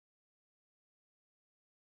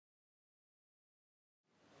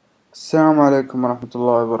السلام عليكم ورحمة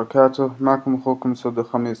الله وبركاته. معكم أخوكم سعود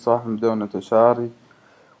الخميس صاحب مدونة أشعاري،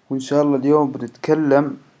 وإن شاء الله اليوم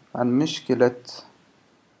بنتكلم عن مشكلة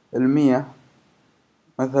المية.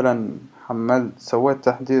 مثلا سويت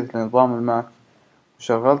تحديث لنظام الماك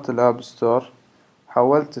وشغلت الآب ستور،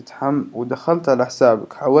 حاولت ودخلت على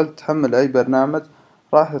حسابك، حاولت تحمل أي برنامج،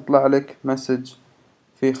 راح يطلع لك مسج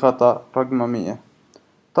في خطأ رقم 100.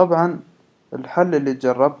 طبعا الحل اللي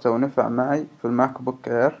جربته ونفع معي في الماك بوك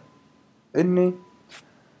اير إني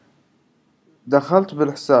دخلت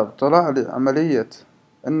بالحساب، طلع لي عملية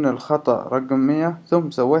إن الخطأ رقم 100،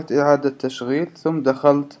 ثم سويت إعادة تشغيل، ثم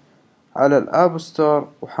دخلت على الآب ستور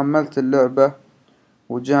وحملت اللعبة،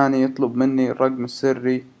 وجاني يطلب مني الرقم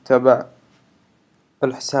السري تبع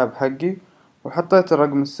الحساب حقي، وحطيت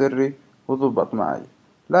الرقم السري وضبط معي.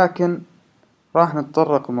 لكن راح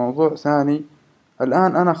نتطرق لموضوع ثاني.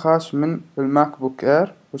 الآن أنا خاش من الماك بوك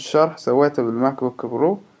اير، والشرح سويته بالماك بوك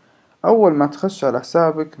برو. أول ما تخش على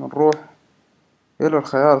حسابك نروح إلى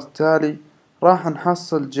الخيار التالي، راح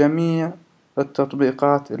نحصل جميع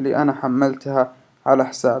التطبيقات اللي أنا حملتها على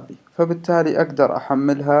حسابي، فبالتالي أقدر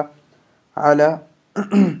أحملها على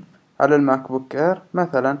على الماك بوك اير.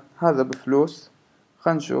 مثلا هذا بفلوس،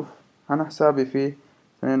 خلينا نشوف. أنا حسابي فيه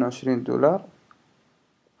 22 دولار.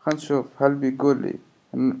 خلينا نشوف هل بيقول لي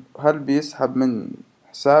هل بيسحب من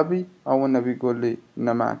حسابي أو إنه بيقول لي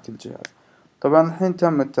إنه معك الجهاز. طبعا الحين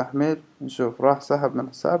تم التحميل، نشوف راح سحب من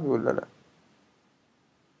حسابي ولا لا.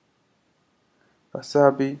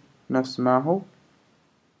 حسابي نفس ما هو.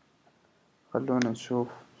 خلونا نشوف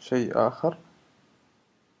شيء آخر.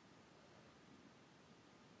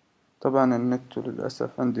 طبعا النت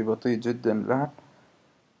للأسف عندي بطيء جدا الآن.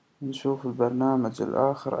 نشوف البرنامج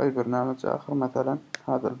الآخر، أي برنامج آخر، مثلا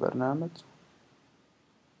هذا البرنامج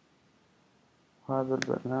وهذا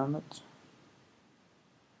البرنامج،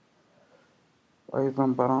 وأيضا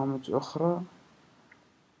برامج أخرى.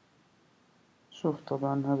 شوف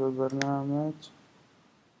طبعا هذا البرنامج،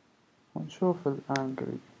 ونشوف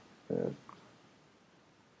الأنجري بيرد.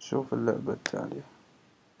 نشوف اللعبة التالية.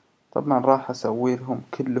 طبعا راح أسوي لهم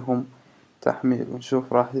كلهم تحميل،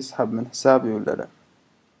 ونشوف راح يسحب من حسابي ولا لا،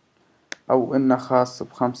 أو إنه خاص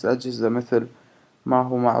ب5 أجهزة مثل ما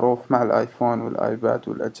هو معروف مع الآيفون والآيباد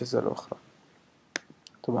والأجهزة الأخرى.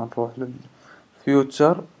 طبعا نروح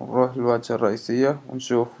للفيوتشر ونروح للواجهة الرئيسية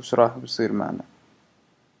ونشوف وش راح بيصير معنا.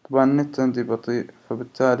 طبعا النت عندي بطيء،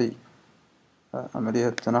 فبالتالي عملية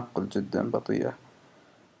التنقل جدا بطيئة،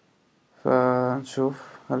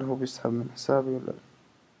 فنشوف هل هو بيسحب من حسابي ولا لا.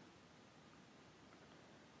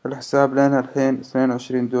 الحساب لنا الحين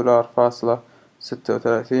 22 دولار فاصلة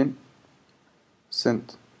 36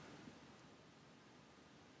 سنت.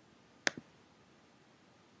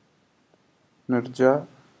 نرجع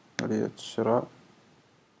عملية الشراء.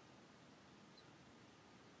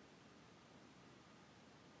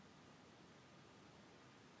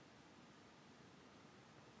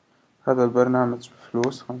 هذا البرنامج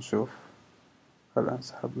بفلوس، خنشوف هل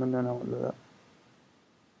انسحب مننا ولا لا.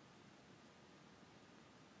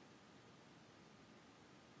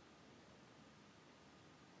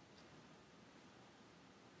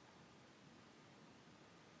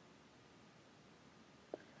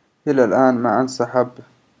 إلى الآن ما انسحب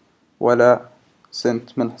ولا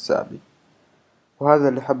سنت من حسابي. وهذا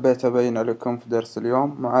اللي حبيت أبينه لكم في درس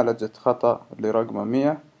اليوم، معالجة خطأ لرقم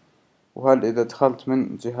 100. وهل إذا دخلت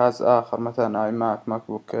من جهاز آخر، مثلا آي ماك، ماك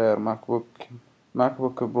بوك اير، ماك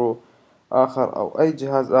بوك برو آخر، أو أي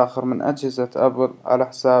جهاز آخر من أجهزة أبل، على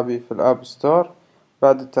حسابي في الآب ستور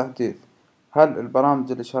بعد التحديث، هل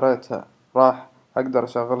البرامج اللي شريتها راح أقدر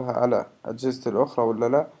أشغلها على أجهزتي الأخرى ولا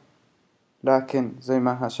لا. لكن زي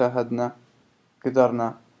ما شاهدنا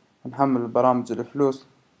قدرنا نحمل البرامج الفلوس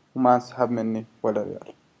وما انسحب مني ولا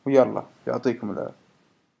ريال. ويلا يعطيكم العافية.